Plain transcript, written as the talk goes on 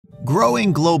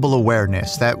growing global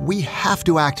awareness that we have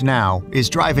to act now is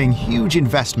driving huge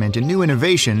investment in new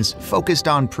innovations focused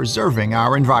on preserving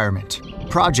our environment.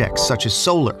 Projects such as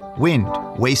solar, wind,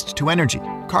 waste-to-energy,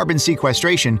 carbon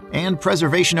sequestration, and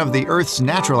preservation of the Earth's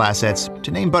natural assets, to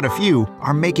name but a few,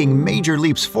 are making major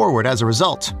leaps forward as a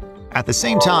result. At the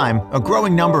same time, a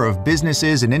growing number of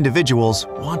businesses and individuals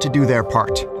want to do their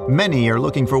part. Many are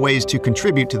looking for ways to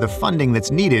contribute to the funding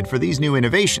that's needed for these new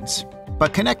innovations.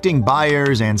 But connecting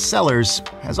buyers and sellers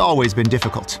has always been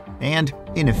difficult and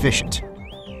inefficient.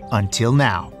 Until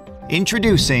now.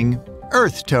 Introducing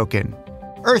Earth Token.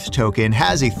 Earth Token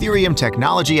has Ethereum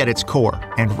technology at its core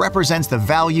and represents the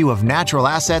value of natural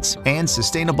assets and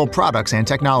sustainable products and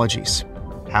technologies.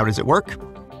 How does it work?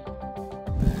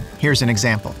 Here's an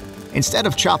example. Instead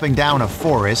of chopping down a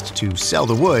forest to sell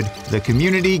the wood, the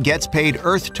community gets paid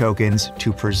Earth Tokens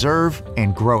to preserve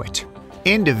and grow it.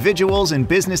 Individuals and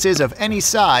businesses of any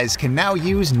size can now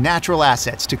use natural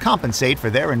assets to compensate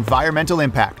for their environmental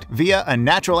impact via a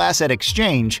natural asset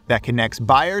exchange that connects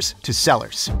buyers to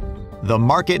sellers. The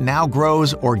market now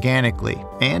grows organically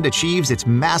and achieves its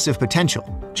massive potential,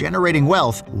 generating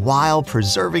wealth while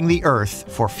preserving the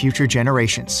Earth for future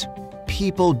generations.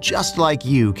 People just like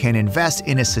you can invest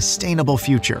in a sustainable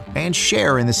future and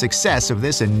share in the success of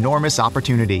this enormous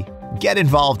opportunity. Get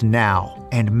involved now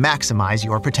and maximize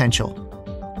your potential.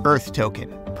 Earth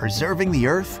Token, preserving the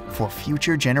Earth for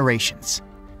future generations.